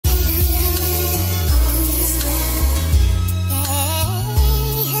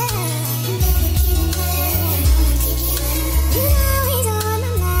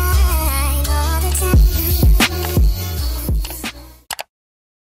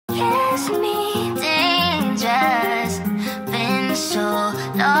me dangerous. Been so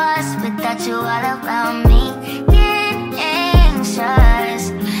lost without you all around me. Get anxious.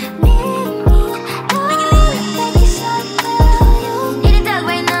 Need me, baby, so you need a dog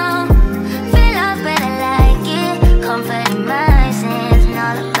right now. Feel up, but I like it. Comfort in my sins and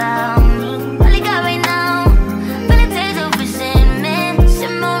all about me. All you got right now. Feel a taste of resentment.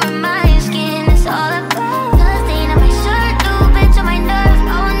 Simmer in my skin. It's all about the stain on my shirt. New bitch on my nerves.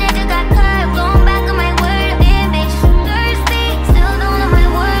 Oh, nigga got curved. Going back on my word. It makes you thirsty. Still don't know my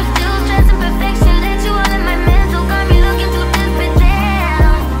worth. Still stressing perfection. Let you all in my mental. Got me looking too distant.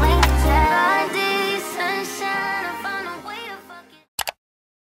 Damn. Wait till days, sunshine. I found a way to fuck it.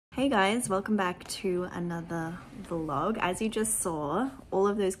 Hey guys, welcome back to another vlog. As you just saw, all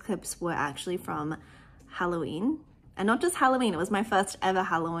of those clips were actually from Halloween. And not just Halloween, it was my first ever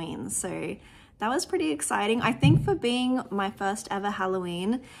Halloween. So that was pretty exciting. I think for being my first ever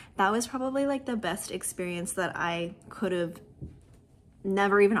Halloween, that was probably like the best experience that I could have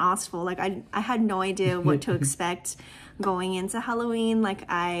never even asked for. Like I had no idea what to expect going into Halloween. Like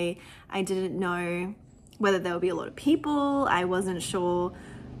I didn't know whether there would be a lot of people. I wasn't sure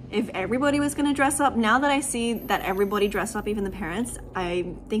if everybody was gonna dress up. Now that I see that everybody dressed up, even the parents,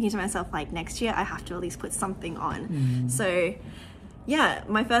 I'm thinking to myself, like, next year I have to at least put something on. So yeah,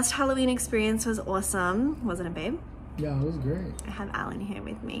 my first Halloween experience was awesome. Wasn't it, babe? Yeah, it was great. I have Alan here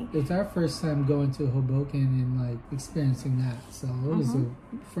with me. It's our first time going to Hoboken and like experiencing that. So it was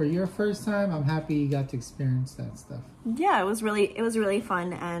for your first time, I'm happy you got to experience that stuff. Yeah, it was really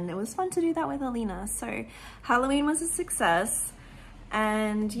fun, and it was fun to do that with Alina. So Halloween was a success.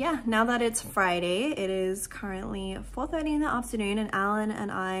 And yeah, now that it's Friday, it is currently 4:30 in the afternoon, and Alan and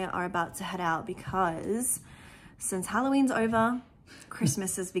I are about to head out because since Halloween's over,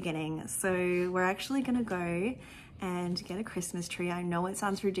 Christmas is beginning. So we're actually gonna go and get a Christmas tree. I know it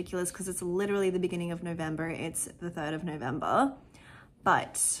sounds ridiculous because it's literally the beginning of November. It's the 3rd of November,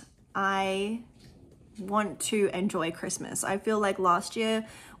 but I want to enjoy Christmas. I feel like last year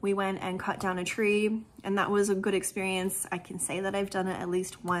we went and cut down a tree, and that was a good experience. I can say that I've done it at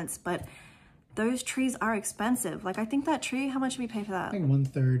least once, but those trees are expensive. Like I think that tree, how much did we pay for that? I think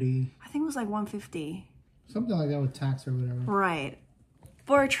 $130. I think it was like $150. Something like that with tax or whatever. Right.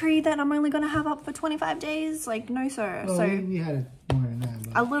 For a tree that I'm only gonna have up for 25 days? Like, no sir. Well, so we had it more than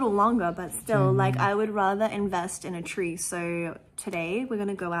that. a little longer, but still, like I would rather invest in a tree. So today we're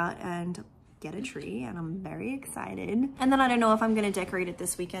gonna go out and get a tree, and I'm very excited. And then I don't know if I'm gonna decorate it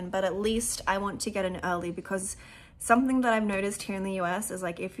this weekend, but at least I want to get in early, because something that I've noticed here in the US is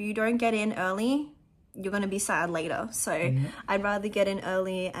like if you don't get in early, you're gonna be sad later. So I'd rather get in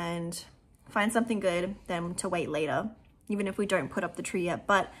early and find something good than to wait later, even if we don't put up the tree yet.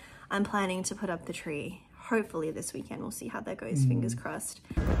 But I'm planning to put up the tree hopefully this weekend. We'll see how that goes, fingers crossed.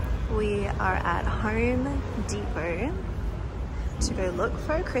 We are at Home Depot to go look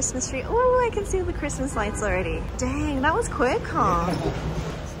for a Christmas tree. Oh, I can see the Christmas lights already. Dang, that was quick, huh?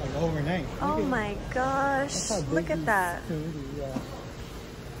 It's like overnight. Oh my gosh, look at that.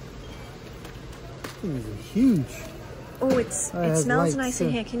 Things are huge. Oh, it smells nice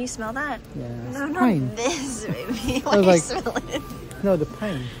in here. Can you smell that? Yeah. No, not pine. this, baby. Why was you like- smell it? No, the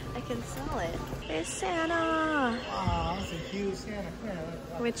pine. I can smell it. There's Santa. Wow, that's a huge Santa.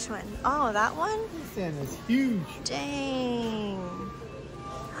 Which one? Oh, that one? Santa's huge. Dang.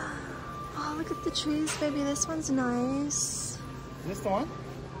 Oh, look at the trees, baby. This one's nice. Is this the one?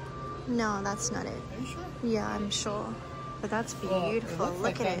 No, that's not it. Are you sure? Yeah, I'm sure. But that's beautiful.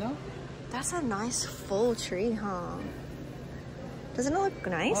 Look at it. No? That's a nice full tree, huh? Doesn't it look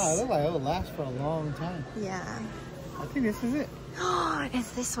nice? Wow, it looks like it'll last for a long time. Yeah. I think this is it. Oh,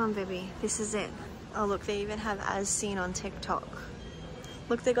 it's this one, baby. This is it. Oh, look, they even have as seen on TikTok.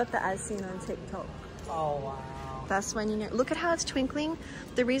 Look, they got the as seen on TikTok. Oh, wow. That's when you know. Look at how it's twinkling.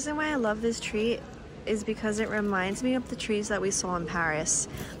 The reason why I love this tree is because it reminds me of the trees that we saw in Paris.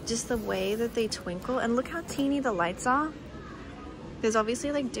 Just the way that they twinkle. And look how teeny the lights are. There's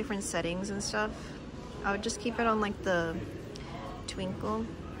obviously like different settings and stuff. I would just keep it on like the twinkle.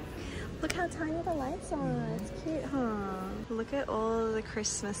 Look how tiny the lights are. It's cute, huh? Look at all the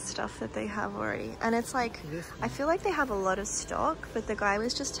Christmas stuff that they have already. And it's like, I feel like they have a lot of stock, but the guy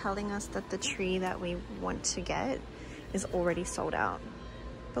was just telling us that the tree that we want to get is already sold out.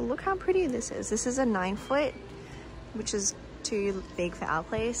 But look how pretty this is. This is a 9-foot, which is too big for our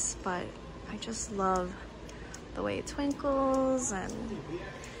place, but I just love the way it twinkles, and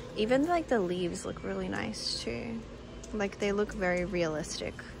even like the leaves look really nice too. Like they look very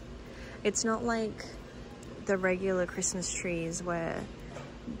realistic. It's not like the regular Christmas trees where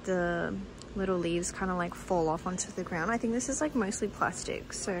the little leaves kind of like fall off onto the ground. I think this is like mostly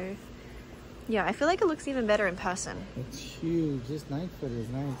plastic, so Yeah, I feel like it looks even better in person. It's huge. This 9-foot is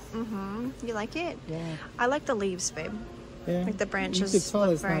nice. You like it? Yeah. I like the leaves, babe. Yeah. Like the branches You could tell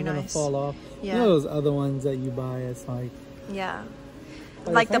look it's very not gonna nice. fall off. Yeah. You know those other ones that you buy, it's like... Yeah.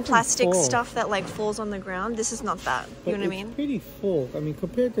 But Like it's the actually plastic full. stuff that like falls on the ground. This is not that. You But know what I it's mean? pretty full. I mean,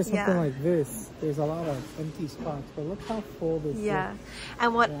 compared to something Yeah. like this, there's a lot of empty spots. But look how full this Yeah. is.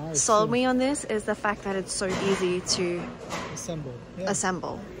 And what Yeah, it's sold true. me on this is the fact that it's so easy to Assembled. Yeah.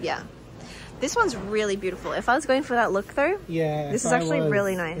 assemble. Yeah. This one's really beautiful. If I was going for that look though, Yeah. this if is I actually was,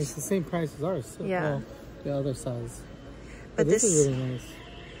 really nice. It's the same price as ours. So, Yeah. well, the other size. But this this- is really nice.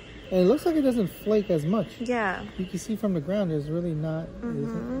 And it looks like it doesn't flake as much. yeah, You can see from the ground, there's really not.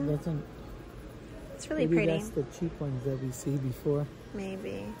 Doesn't. it's really Maybe pretty. that's the cheap ones that we see before.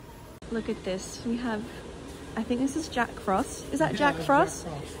 Maybe. Look at this. We have, I think this is Jack Frost. Is that Yeah, Jack that's Frost?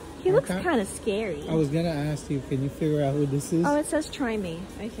 Jack Frost. He looks Okay. kind of scary. I was gonna ask you, can you figure out who this is? Oh, it says try me.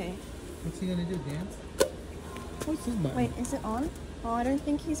 Okay. What's he gonna do, dance? What's this button? Wait, is it on? Oh, I don't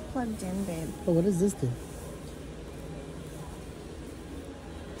think he's plugged in, babe. Oh, what does this do?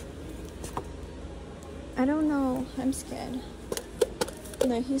 I don't know. I'm scared.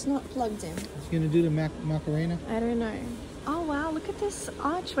 No, he's not plugged in. Is he gonna do the Macarena? I don't know. Oh, wow. Look at this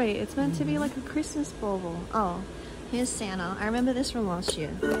archway. It's meant to be like a Christmas bauble. Oh, here's Santa. I remember this from last year.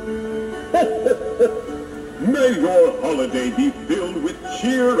 May your holiday be filled with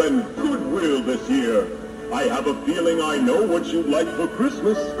cheer and goodwill this year. I have a feeling I know what you'd like for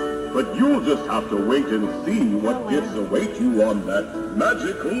Christmas, but you'll just have to wait and see what gifts await you on that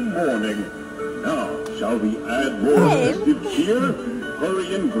magical morning. Now, shall we add more festive cheer?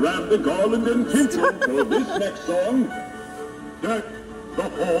 Hurry and grab the garland and tinsel for this next song. Deck the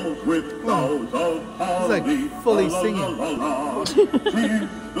halls with boughs of holly. He's like fully La, la, singing. la, la, la. 'Tis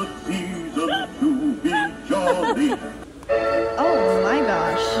the season to be jolly. Oh my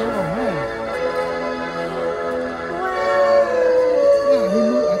gosh. Oh man. Yeah, he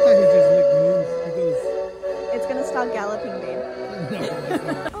moved. I thought he just like moved because. It's gonna start galloping, babe. No, it's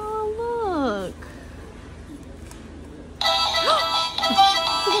not. Oh, look.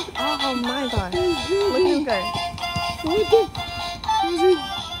 Oh my gosh. Look at him go. Look at.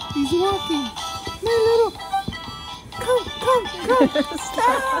 He's walking. My little. Come.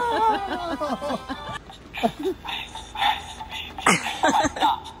 Stop.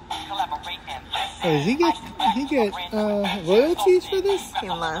 Hey, he get royalties for this? He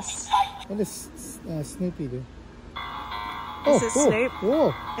must. What does Snoopy do? This is Snoop.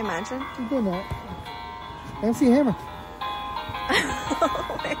 Whoa, Imagine. he's doing that. MC Hammer.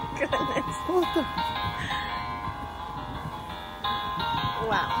 Oh my goodness. What the?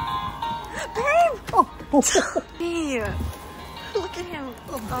 Wow. Babe! Oh. Babe! Look at him.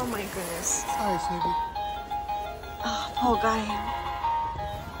 Oh my goodness. Sorry, Snoopy. Oh, poor guy.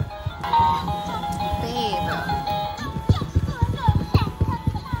 Babe.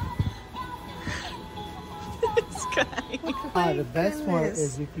 This guy. The best part goodness.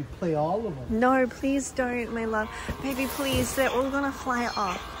 is if you play all of them. No, please don't, my love. Baby, please. They're all gonna fly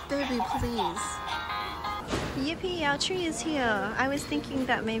off. Baby, please. Yippee, our tree is here. I was thinking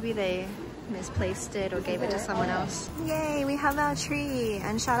that maybe they misplaced it or gave it to someone else. Yay, we have our tree.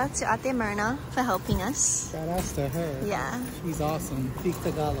 And shout out to Ate Myrna for helping us. Shout outs to her. Yeah, She's awesome. Speaks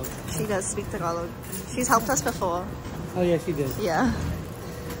Tagalog. she does speak Tagalog. She's helped us before. Oh yeah, she did. Yeah.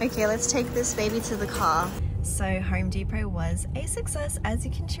 Okay, let's take this baby to the car. So Home Depot was a success, as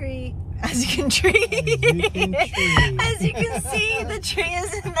you can see. As you can see, the tree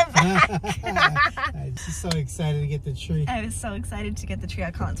is in the back. She's so excited to get the tree. I was so excited to get the tree. I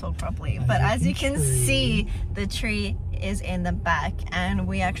can't talk properly, but as you can see, the tree is in the back. And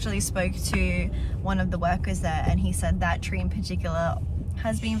we actually spoke to one of the workers there, and he said that tree in particular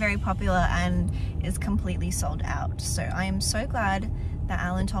has been very popular and is completely sold out. So I am so glad that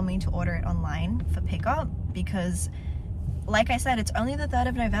Alan told me to order it online for pickup, because like I said, it's only the 3rd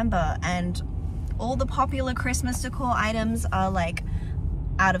of November and all the popular Christmas decor items are like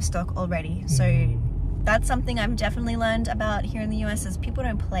out of stock already. So that's something I've definitely learned about here in the US, is people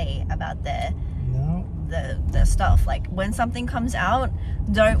don't play about their stuff. Like when something comes out,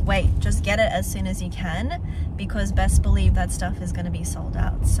 don't wait, just get it as soon as you can, because best believe that stuff is going to be sold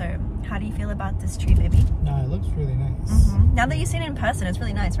out. So how do you feel about this tree, baby? No, it looks really nice. Now that you've seen it in person, it's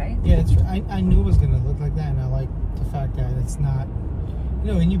really nice, right? Yeah, I knew it was gonna look like that, and I like the fact that it's not.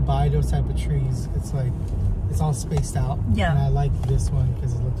 You know, when you buy those type of trees, it's like it's all spaced out. Yeah. And I like this one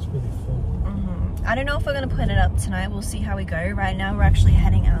because it looks really full. I don't know if we're going to put it up tonight. We'll see how we go. Right now we're actually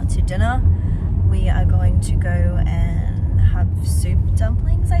heading out to dinner. We are going to go and have soup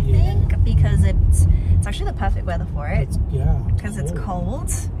dumplings, I think, because it's actually the perfect weather for it. Yeah. Because it's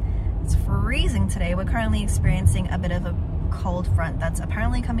cold. It's freezing today. We're currently experiencing a bit of a cold front that's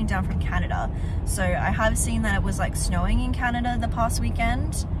apparently coming down from Canada. So I have seen that it was like snowing in Canada the past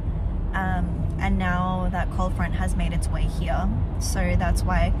weekend, and now that cold front has made its way here. So that's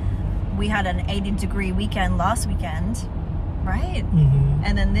why we had an 80-degree weekend last weekend, right?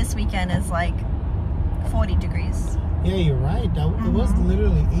 And then this weekend is like 40 degrees. Yeah, you're right. It was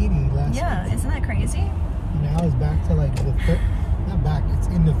literally 80 last week. Yeah, isn't that crazy? Now it's back to like not back, it's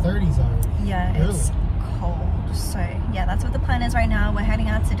in the 30s already. Yeah, Early. It's cold. So yeah, that's what the plan is right now. We're heading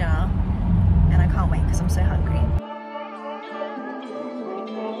out to dinner and I can't wait because I'm so hungry.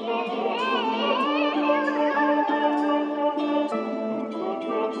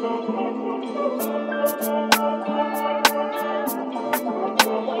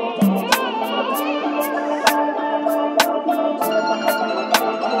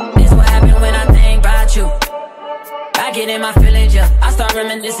 Get in my feelings, yeah. I start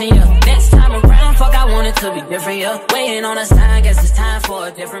reminiscing, yeah. Next time around, fuck, I want it to be different, yeah. Waiting on a sign, guess it's time for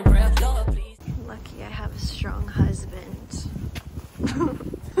a different prayer. Lord, please. Lucky I have a strong husband.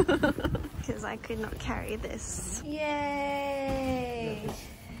 Because I could not carry this. Yay!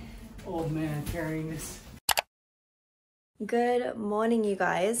 Old man carrying this. Good morning, you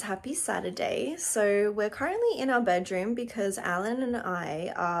guys. Happy Saturday. So we're currently in our bedroom because Alan and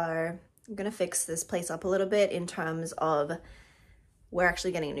I are gonna fix this place up a little bit in terms of we're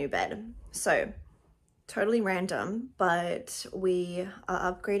actually getting a new bed. So totally random, but we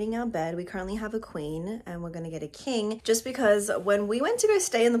are upgrading our bed. We currently have a queen and we're gonna get a king, just because when we went to go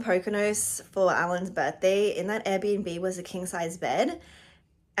stay in the Poconos for Alan's birthday, in that Airbnb was a king size bed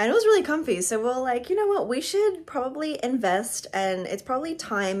and it was really comfy. So we're like, you know what, we should probably invest, and it's probably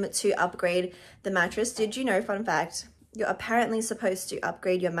time to upgrade the mattress. Did you know, fun fact, you're apparently supposed to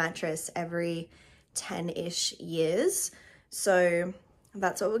upgrade your mattress every 10-ish years. So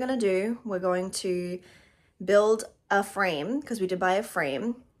that's what we're gonna do. We're going to build a frame, because we did buy a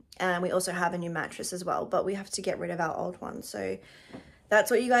frame, and we also have a new mattress as well, but we have to get rid of our old one. So that's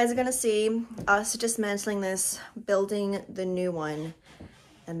what you guys are gonna see, us dismantling this, building the new one,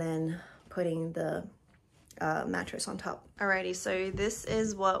 and then putting the mattress on top. Alrighty, so this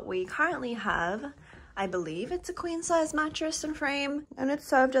is what we currently have. I believe it's a queen size mattress and frame, and it's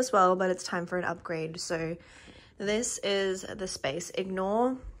served us well, but it's time for an upgrade. So this is the space.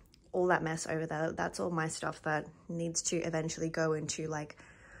 Ignore all that mess over there. That's all my stuff that needs to eventually go into like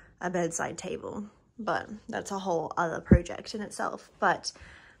a bedside table, but that's a whole other project in itself. But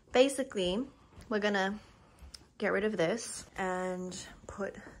basically we're gonna get rid of this and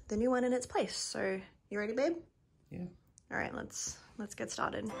put the new one in its place. So you ready, babe? Yeah. All right, let's get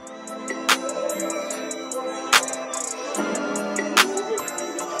started.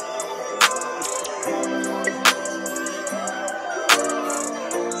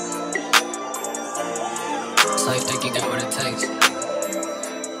 So you think you got what it takes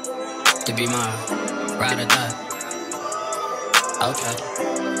to be my ride or die? Okay.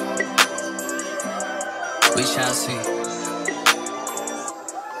 We shall see.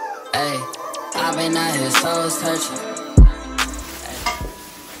 Hey, I've been out here soul searching.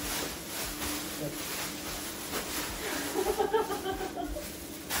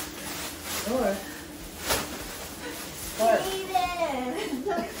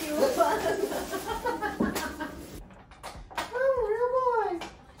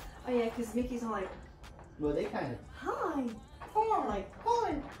 Oh yeah, because Mickey's all like, Well, they kind of. hi. Oh, like,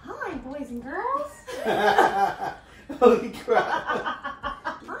 hi. Hi, boys and girls. Holy crap.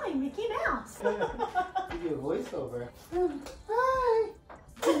 Hi, Mickey Mouse. You do a voiceover. Hi.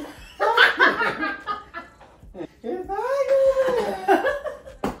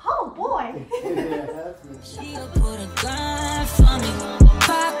 Oh boy. She'll put a gun for me.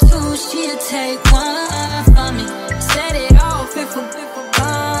 Pop two, she'll take one for me. Set it off if a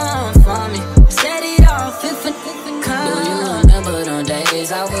gun for me. Set it off if a come. Do you remember them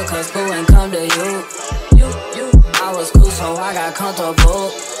days I would come school and come to you? I was cool, so I got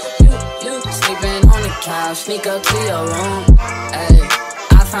comfortable. You sleeping on the couch, sneak up to your room. Ay,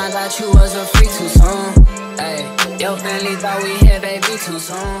 I found out you wasn't free too soon. Ay, your family thought we had baby too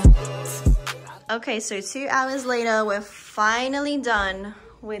soon. Okay, so 2 hours later, we're finally done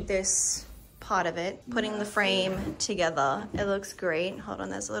with this part of it, putting the frame together. It looks great. Hold on,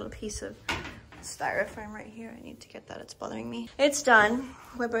 there's a little piece of styrofoam right here. I need to get that, it's bothering me. It's done.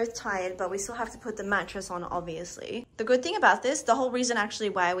 We're both tired, but we still have to put the mattress on, obviously. The good thing about this, the whole reason actually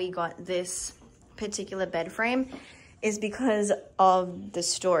why we got this particular bed frame is because of the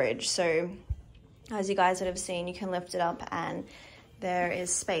storage. So as you guys would have seen, you can lift it up and there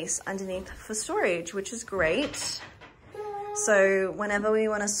is space underneath for storage, which is great. So whenever we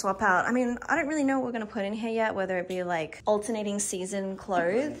want to swap out, I mean, I don't really know what we're going to put in here yet, whether it be like alternating season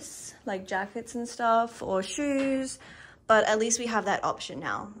clothes, like jackets and stuff, or shoes. But at least we have that option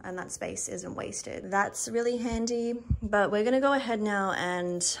now, and that space isn't wasted. That's really handy. But we're going to go ahead now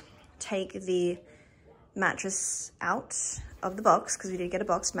and take the mattress out of the box, because we did get a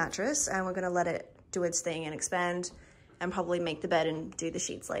box mattress, and we're going to let it do its thing and expand and probably make the bed and do the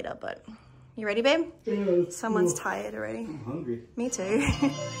sheets later. But you ready, babe? Yeah, Someone's tired already. I'm hungry. Me too.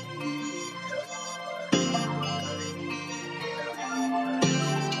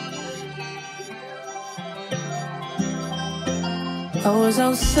 I was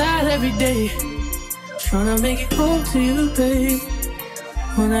outside every day, trying to make it home to you, babe.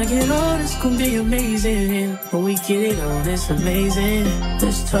 When I get old, it's gonna be amazing. When we get it on, it's amazing.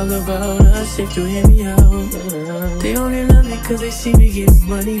 Let's talk about us if you hear me out. They only love me cause they see me get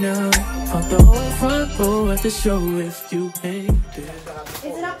money now. Fuck the whole front row at the show if you ain't there.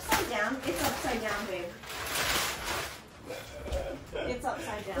 Is it upside down? It's upside down, babe. It's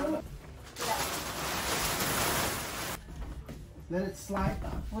upside down. Yeah. Let it slide.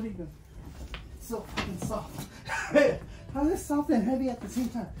 What are you doing? It's so fucking soft. How is it soft and heavy at the same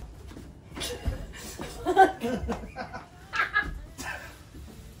time?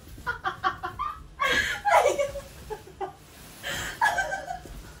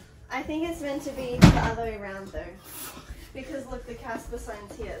 I think it's meant to be the other way around though. Because look, the Casper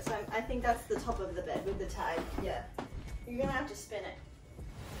sign's here. So I think that's the top of the bed with the tag. Yeah. You're gonna have to spin it.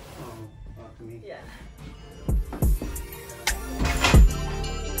 Oh, fuck me. Yeah.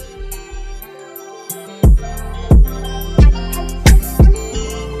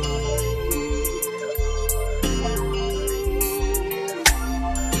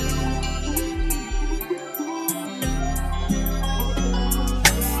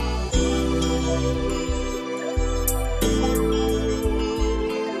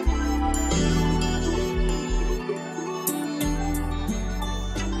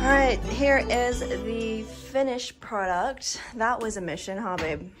 Here is the finished product. That was a mission, huh,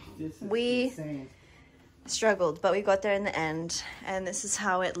 babe? We insane. Struggled, but we got there in the end, and this is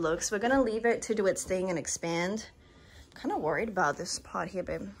how it looks. We're gonna leave it to do its thing and expand. Kind of worried about this part here,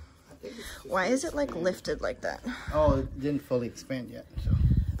 babe. Why is it like lifted like that? Oh, it didn't fully expand yet. So.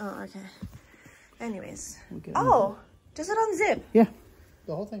 Oh, okay. Anyways. Oh, does it unzip? Yeah,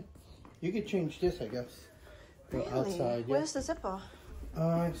 the whole thing. You could change this, I guess. Go Really? outside. Yeah. Where's the zipper?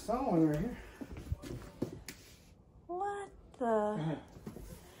 I saw one right here. What the?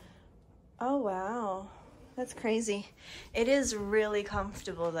 Oh, wow. That's crazy. It is really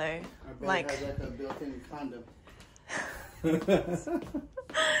comfortable, though. I bet Like, it has like a built-in condom.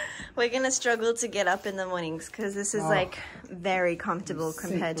 we're going to struggle to get up in the mornings because this is, like, very comfortable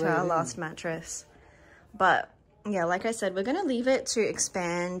compared to our last mattress. But, yeah, like I said, we're going to leave it to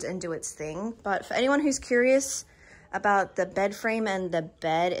expand and do its thing. But for anyone who's curious about the bed frame and the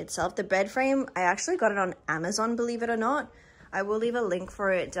bed itself, the bed frame, I actually got it on Amazon, believe it or not. I will leave a link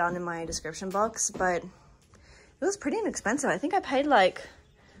for it down in my description box, but it was pretty inexpensive. I think I paid like...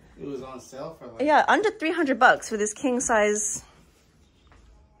 It was on sale for like... Yeah, under 300 bucks for this king size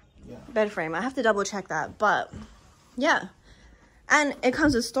bed frame. I have to double check that, but yeah. And it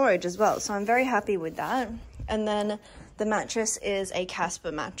comes with storage as well, so I'm very happy with that. And then the mattress is a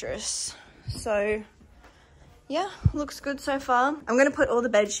Casper mattress. So yeah, looks good so far. I'm gonna put all the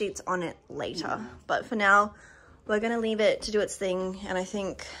bed sheets on it later, but for now, we're gonna leave it to do its thing. And I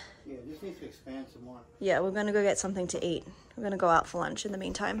think, yeah, this needs to expand some more. yeah, we're gonna go get something to eat. We're gonna go out for lunch in the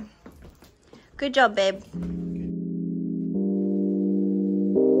meantime. Good job, babe.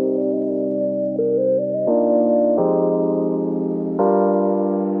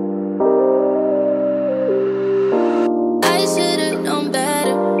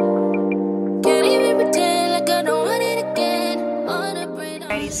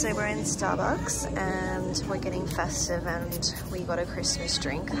 So we're in Starbucks and we're getting festive and we got a Christmas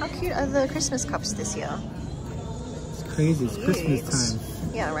drink. How cute are the Christmas cups this year? It's crazy, it's Christmas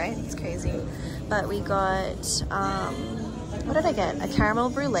time. Yeah, right? It's crazy. But we got, what did I get? A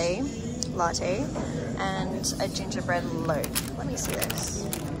caramel brulee latte and a gingerbread loaf. Let me see this.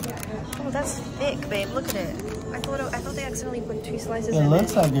 Oh, that's thick, babe. Look at it. I thought they accidentally put 2 slices in It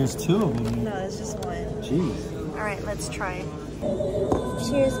looks there. like there's 2 of them. No, there's just 1. Jeez. All right, let's try.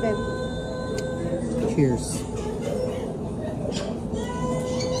 Cheers, babe. Cheers.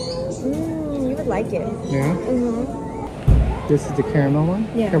 You would like it. Yeah? Mm-hmm. This is the caramel one?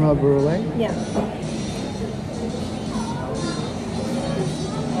 Yeah. Caramel brulee? Yeah.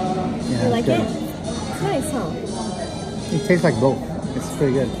 Yeah, You like good. it? It's nice, huh? It tastes like both. It's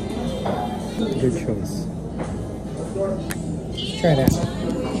pretty good. Good choice. try that.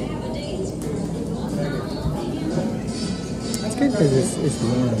 That's good because it's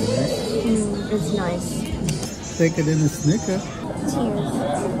warm, right? It's nice. Thicker than a Snicker. Cheers.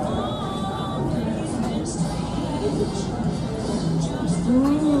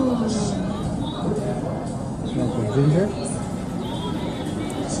 Like with ginger.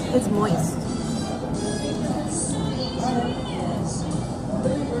 It's moist.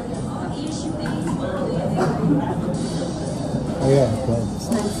 Oh yeah, it's good. It's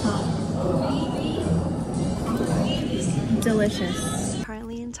nice, huh? Delicious.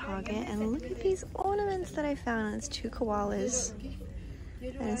 Currently in Target, and look at these ornaments that I found. It's 2 koalas,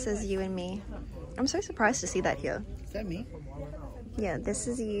 and it says you and me. I'm so surprised to see that here. Is that me? Yeah, this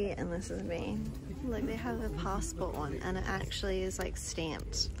is you and this is me. Look, they have a passport on, and it actually is like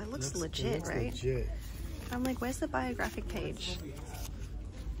stamped. That looks legit, right? Legit. I'm like, where's the biographic page?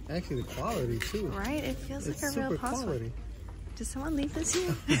 Actually, the quality too. Right? It feels It's like a real super passport. quality. Did someone leave this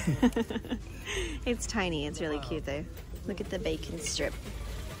here? It's tiny. It's really cute though. Look at the bacon strip.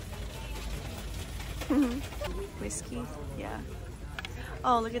 Whiskey? Yeah.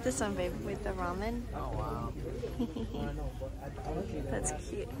 Oh, look at this one, babe, with the ramen. Oh wow. That's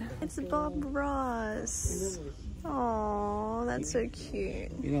cute. It's Bob Ross. Oh, that's so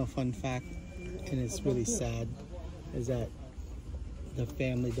cute. You know, fun fact, and it's really sad, is that the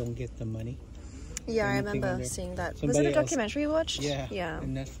family don't get the money. Yeah, I Anything remember under- seeing that. Was somebody it a else- documentary you watched? Yeah. Yeah.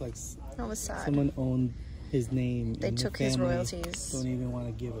 On Netflix. That was sad. Someone owned his name. They and the took his family royalties. Don't even want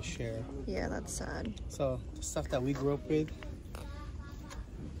to give a share. Yeah, that's sad. So the stuff that we grew up with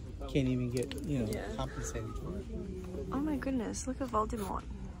can't even get, you know, Yeah. compensated for it. Oh my goodness, look at Voldemort.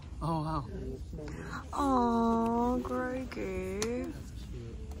 Oh wow. Oh, Grogu.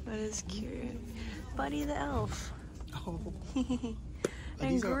 That is cute. Buddy the elf. Oh. And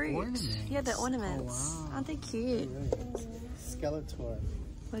these are Groot. ornaments. Yeah, they're ornaments. Oh, wow. Aren't they cute? Skeletor.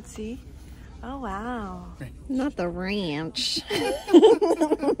 Let's see. Oh wow. Not the ranch.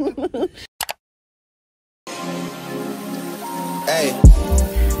 Hey,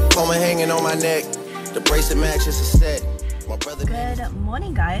 coma hanging on my neck. The bracelet matches a set. My brother. Good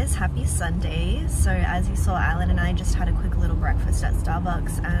morning, guys. Happy Sunday. So as you saw, Alan and I just had a quick little breakfast at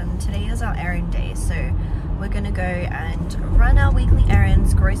Starbucks, and today is our errand day. So we're gonna go and run our weekly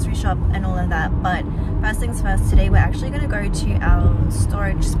errands, grocery shop and all of that. But first things first, today we're actually gonna go to our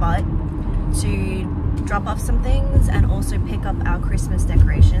storage spot to drop off some things and also pick up our Christmas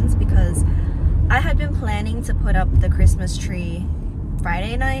decorations, because I had been planning to put up the Christmas tree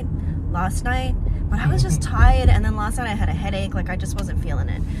Friday night, last night, but I was just tired, and then last night I had a headache, like I just wasn't feeling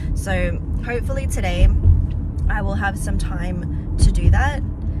it. So hopefully today I will have some time to do that,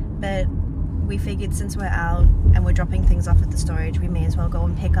 but we figured since we're out and we're dropping things off at the storage, we may as well go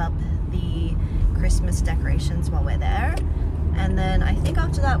and pick up the Christmas decorations while we're there. And then I think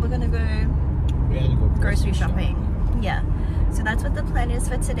after that we're gonna go grocery shopping. Yeah, so that's what the plan is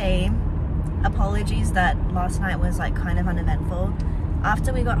for today. Apologies that last night was like kind of uneventful.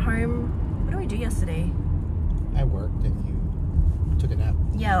 After we got home, what did we do yesterday? I worked and you took a nap.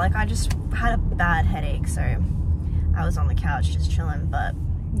 Yeah, like I just had a bad headache, so I was on the couch just chilling. But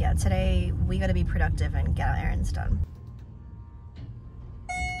yeah, today we got to be productive and get our errands done.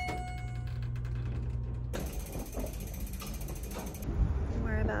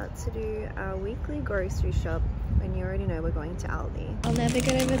 We're about to do our weekly grocery shop, and you already know we're going to Aldi. I'll never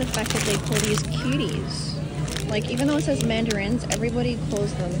get over the fact that they call these cuties. Like, even though it says mandarins, everybody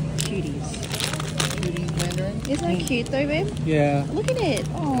calls them cuties. Cuties, mandarin? Isn't that cute though, babe? Yeah. Look at it.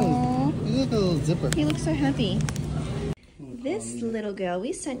 Aww. Look at the little zipper. He looks so happy. This little girl,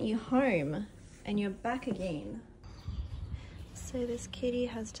 we sent you home and you're back again. So this kitty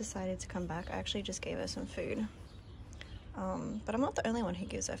has decided to come back. I actually just gave her some food. But I'm not the only one who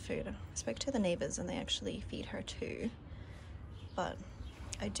gives her food. I spoke to the neighbors and they actually feed her too. But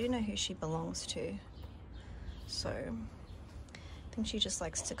I do know who she belongs to. So I think she just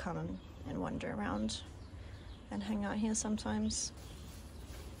likes to come and wander around and hang out here sometimes.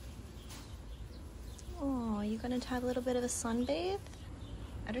 Oh, are you gonna have a little bit of a sunbathe?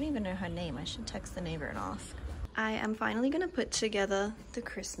 I don't even know her name. I should text the neighbor and ask. I am finally gonna put together the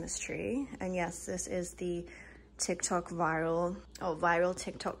Christmas tree. And yes, this is the TikTok viral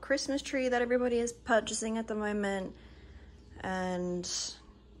TikTok Christmas tree that everybody is purchasing at the moment. And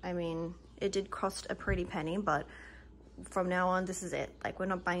I mean, it did cost a pretty penny, but from now on, this is it. Like, we're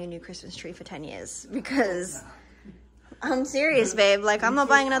not buying a new Christmas tree for 10 years because I'm serious, babe. Like, I'm not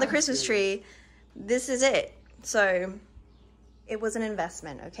buying another Christmas tree. This is it. So it was an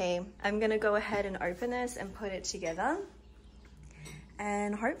investment, okay? I'm gonna go ahead and open this and put it together,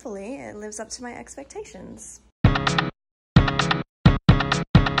 and hopefully it lives up to my expectations.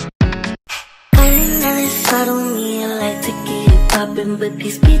 feeling that inside of me, I like to get it poppin', but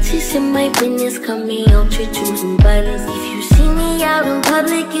these bitches in my business cut me out to choosing violence. If you see me out in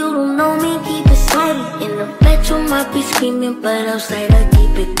public, you don't know me, keep it silent. In the bedroom, I be screaming, but outside I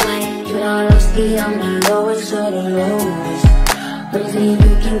keep it quiet. You know, I'm the lowest of the lowest. Crazy,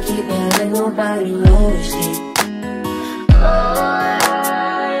 you can keep it like nobody knows it.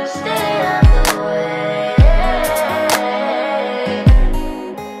 Oh, stay out the way.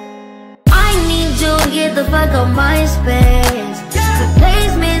 I need you to get the fuck out my space.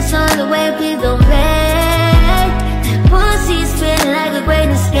 Replacements on the way, please don't play. Pussy spinning like a great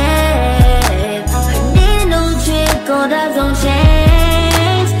escape. I need a new trick, gold eyes on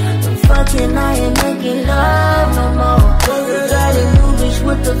chains. I'm fucking, I ain't making love no more.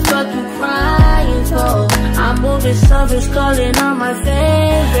 What the fuck you crying for? I'm moving service, calling on my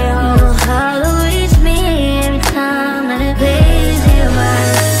favorite hoe. You know how to reach me every time that it plays in my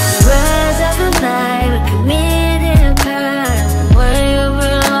rise up at night, we committed a crime. Way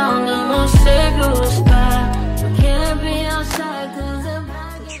over long, I'm gonna sacred spot. We can't be outside cause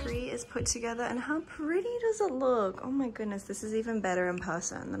The tree is put together, and how pretty does it look? Oh my goodness, this is even better in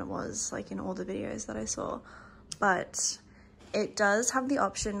person than it was like in all the videos that I saw. But it does have the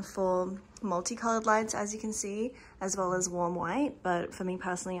option for multicolored lights, as you can see, as well as warm white. But for me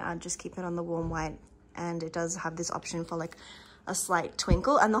personally, I'd just keep it on the warm white. And it does have this option for like a slight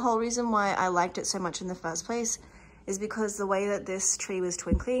twinkle. And the whole reason why I liked it so much in the first place is because the way that this tree was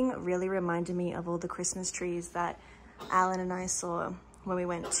twinkling really reminded me of all the Christmas trees that Alan and I saw when we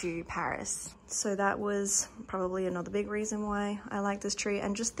went to Paris. So that was probably another big reason why I like this tree,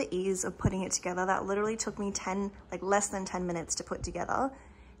 and just the ease of putting it together. That literally took me less than 10 minutes to put together.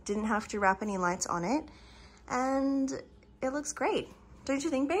 Didn't have to wrap any lights on it, and it looks great. Don't you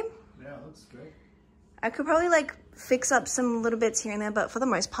think, babe? Yeah, it looks great. I could probably like fix up some little bits here and there, but for the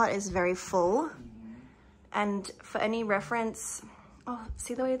most part it's very full. And for any reference, oh,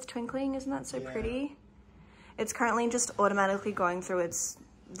 see the way it's twinkling? Isn't that so pretty? It's currently just automatically going through its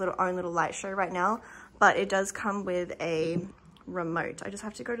own little light show right now, but it does come with a remote. I just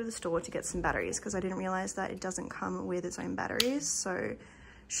have to go to the store to get some batteries because I didn't realize that it doesn't come with its own batteries. So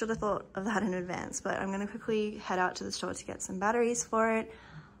should have thought of that in advance, but I'm going to quickly head out to the store to get some batteries for it.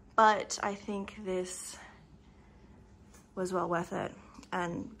 But I think this was well worth it,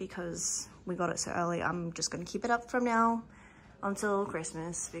 and because we got it so early, I'm just going to keep it up from now until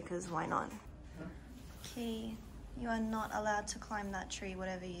Christmas, because why not? Okay, you are not allowed to climb that tree,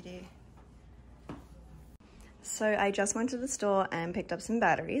 whatever you do. So I just went to the store and picked up some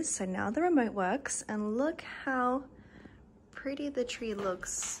batteries. So now the remote works, and look how pretty the tree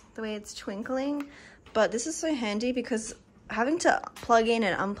looks, the way it's twinkling. But this is so handy because having to plug in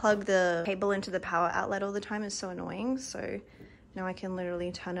and unplug the cable into the power outlet all the time is so annoying. So now I can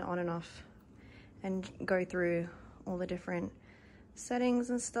literally turn it on and off and go through all the different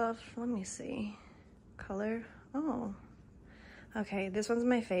settings and stuff. Let me see. Color. Oh, okay, this one's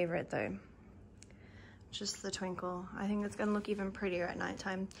my favorite though, just the twinkle. I think it's gonna look even prettier at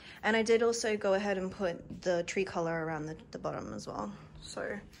nighttime. And I did also go ahead and put the tree color around the bottom as well,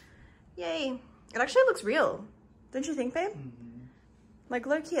 so yay. It actually looks real, don't you think, babe? Like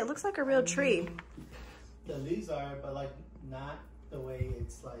low-key, it looks like a real tree. The leaves are, but like not the way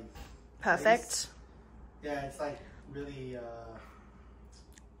it's like perfect. Placed. Yeah, it's like really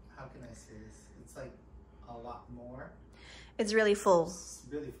how can I say this? It's like a lot more. It's really full. It's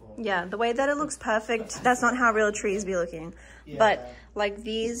really full. Yeah, the way that it looks perfect, that's not how real trees be looking. Yeah. But like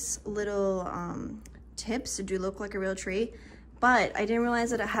these little tips do look like a real tree, but I didn't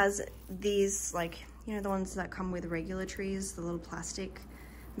realize that it has these, like, you know, the ones that come with regular trees, the little plastic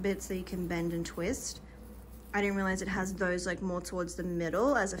bits that you can bend and twist. I didn't realize it has those like more towards the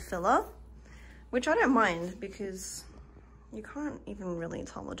middle as a filler, which I don't mind because you can't even really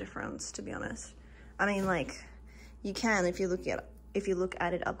tell the difference, to be honest. I mean, like, you can if you look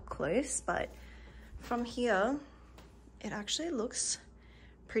at it up close, but from here it actually looks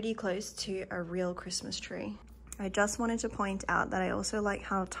pretty close to a real Christmas tree. I just wanted to point out that I also like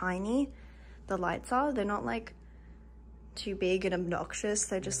how tiny the lights are. They're not like too big and obnoxious.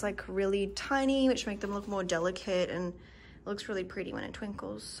 They're just like really tiny, which make them look more delicate, and it looks really pretty when it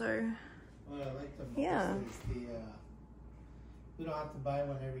twinkles. So well, I like them. Yeah. We don't have to buy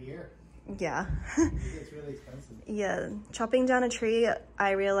one every year. Yeah. It's really expensive. Yeah, chopping down a tree,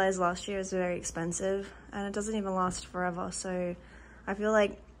 I realized last year, is very expensive, and it doesn't even last forever. So I feel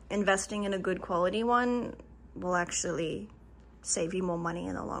like investing in a good quality one will actually save you more money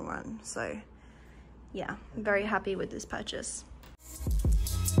in the long run. So yeah, I'm very happy with this purchase.